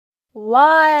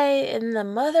Why in the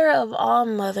mother of all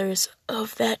mothers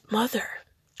of that mother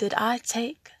did I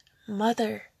take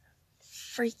mother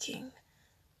freaking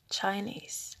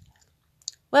Chinese?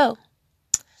 Well,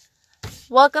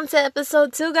 welcome to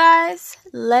episode 2, guys.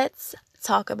 Let's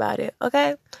talk about it,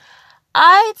 okay?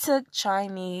 I took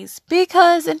Chinese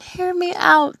because, and hear me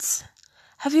out,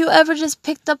 have you ever just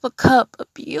picked up a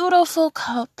beautiful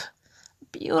cup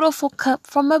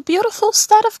from a beautiful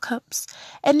set of cups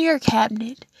in your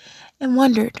cabinet and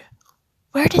wondered,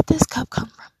 where did this cup come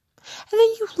from? And then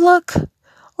you look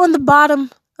on the bottom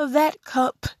of that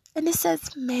cup and it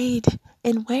says made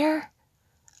in where?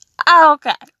 Oh,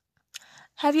 okay.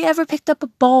 Have you ever picked up a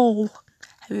bowl?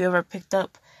 Have you ever picked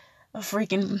up a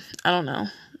freaking, I don't know,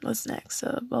 what's next?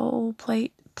 A bowl,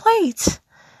 plate?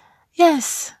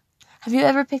 Yes. Have you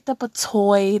ever picked up a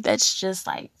toy that's just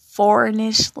like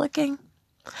foreignish looking?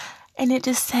 And it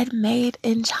just said made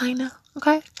in China?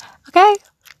 Okay?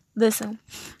 Listen.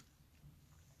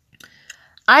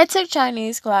 I took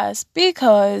Chinese class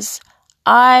because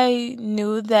I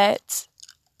knew that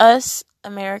us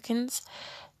Americans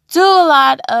do a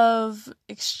lot of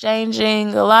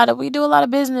exchanging, we do a lot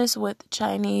of business with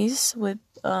Chinese, with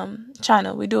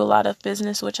China. We do a lot of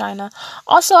business with China.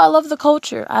 Also, I love the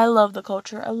culture. I love the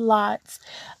culture a lot.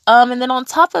 And then on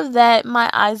top of that, my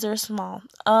eyes are small.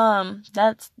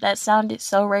 That sounded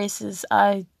so racist.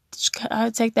 I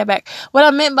take that back. What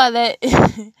I meant by that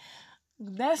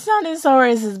that sounded so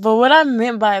racist, but what I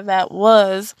meant by that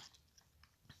was,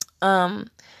 all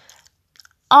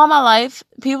my life,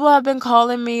 people have been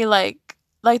calling me like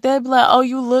they'd be like, oh,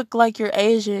 you look like you're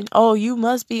Asian. Oh, you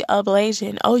must be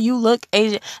Asian. Oh, you look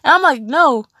Asian. And I'm like,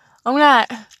 no, I'm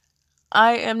not.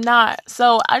 I am not.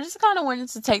 So I just kind of wanted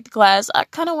to take the class.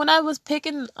 When I was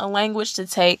picking a language to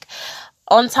take,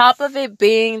 on top of it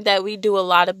being that we do a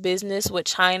lot of business with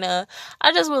China,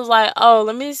 I just was like, oh,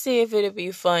 let me see if it'd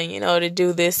be fun, to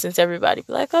do this, since everybody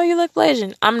be like, oh, you look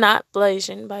Blasian. I'm not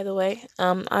Blasian, by the way.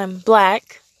 I'm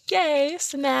black. Yay,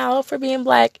 so now for being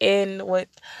black and with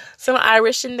some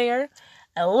Irish in there,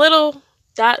 a little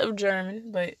dot of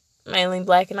German, but mainly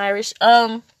black and Irish.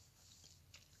 So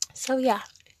yeah.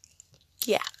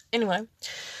 Anyway,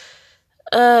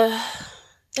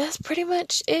 that's pretty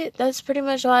much it. That's pretty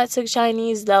much why I took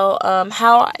Chinese, though.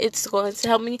 How it's going to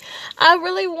help me. I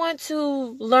really want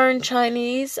to learn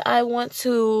Chinese. I want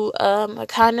to, I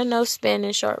kind of know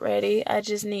Spanish already. I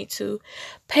just need to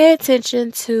pay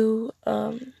attention to,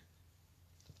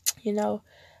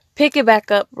 pick it back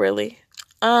up, really.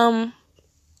 I'm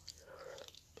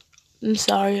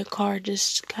sorry, a car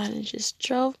just kind of just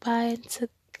drove by and took,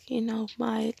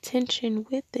 my attention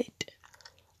with it.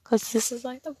 Because this is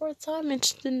like the fourth time it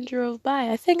just drove by.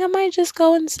 I think I might just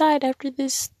go inside after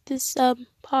this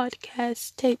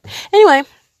podcast tape. Anyway,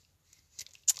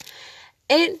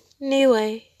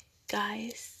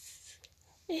 guys.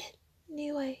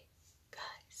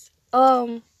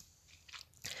 I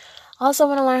also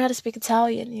want to learn how to speak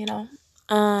Italian,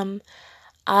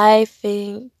 I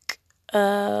think,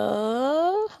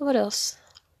 what else?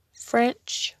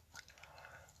 French.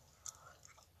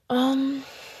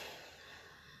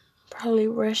 Probably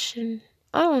Russian.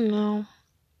 I don't know.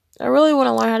 I really want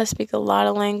to learn how to speak a lot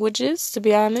of languages, to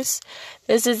be honest.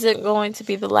 This isn't going to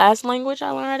be the last language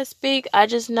I learn how to speak. I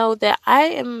just know that I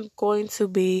am going to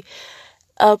be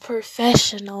a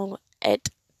professional at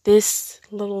this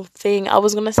little thing. I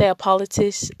was going to say I'm going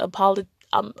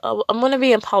to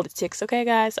be in politics, okay,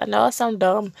 guys? I know I sound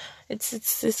dumb.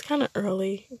 It's kind of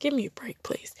early. Give me a break,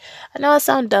 please. I know I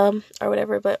sound dumb or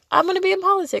whatever, but I'm going to be in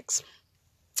politics.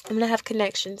 I'm going to have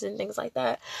connections and things like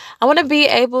that. I want to be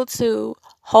able to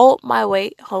hold my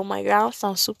weight, hold my ground,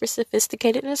 sound super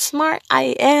sophisticated and smart.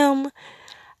 I am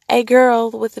a girl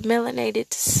with a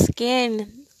melanated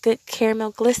skin, good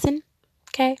caramel glisten,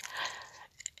 okay?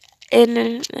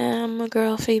 And I'm a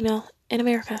girl, female, in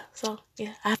America. So,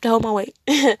 yeah, I have to hold my weight.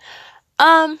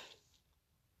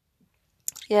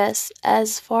 Yes,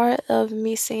 as far of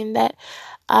me saying that,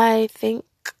 I think,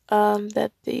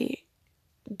 that the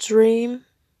dream,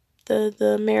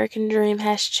 the American dream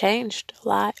has changed a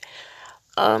lot.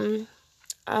 It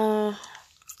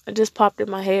just popped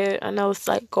in my head. I know it's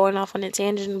like going off on a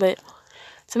tangent, but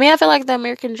to me, I feel like the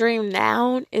American dream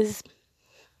now is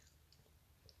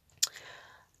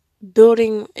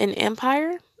building an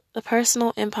empire, a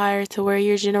personal empire, to where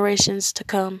your generations to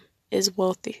come is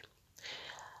wealthy.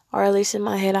 Or at least in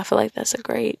my head, I feel like that's a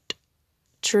great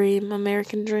dream,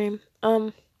 American dream.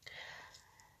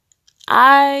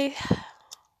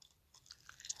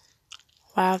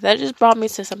 Wow, Wow, that just brought me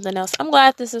to something else. I'm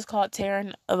glad this is called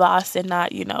Tearing of Us and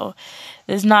not,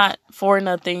 it's not for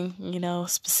nothing,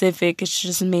 specific. It's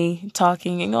just me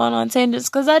talking and going on tangents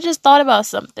because I just thought about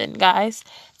something, guys.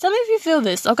 Tell me if you feel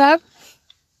this, okay?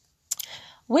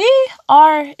 We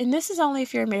are, and this is only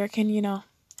if you're American,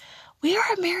 we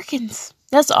are Americans.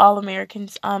 That's all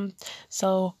Americans.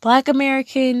 So Black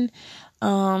American,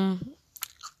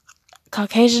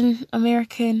 Caucasian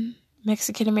American,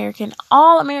 Mexican American,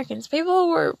 all Americans, people who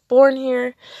were born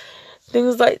here,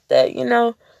 things like that,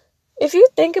 If you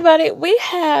think about it, we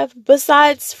have,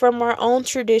 besides from our own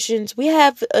traditions, we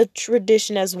have a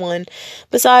tradition as one.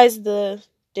 Besides the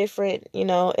different,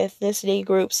 ethnicity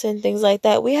groups and things like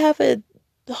that, we have a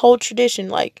whole tradition,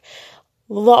 like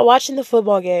watching the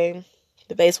football game,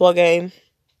 the baseball game,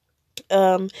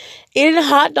 eating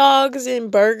hot dogs and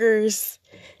burgers,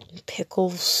 and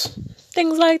pickles,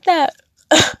 things like that.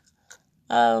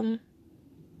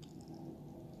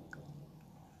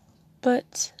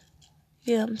 But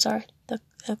yeah, I'm sorry.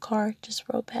 The car just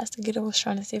rode past again. I was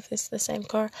trying to see if it's the same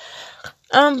car.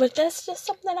 But that's just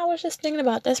something I was just thinking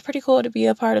about. That's pretty cool to be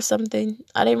a part of something.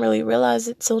 I didn't really realize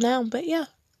it till now, but yeah,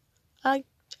 I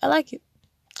like it.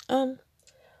 But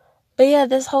yeah,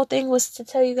 this whole thing was to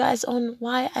tell you guys on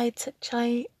why I took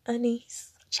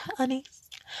Chinese. And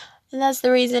that's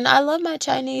the reason. I love my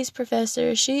Chinese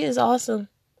professor. She is awesome.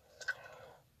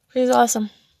 She's awesome.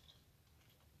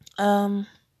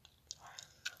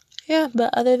 Yeah,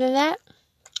 but other than that,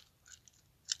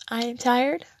 I am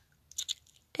tired.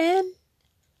 And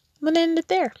I'm going to end it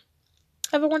there.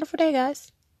 Have a wonderful day,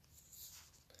 guys.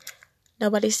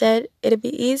 Nobody said it'd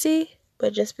be easy,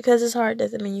 but just because it's hard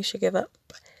doesn't mean you should give up.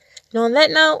 And on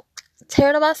that note,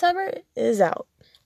 Tearing of Us Ever is out.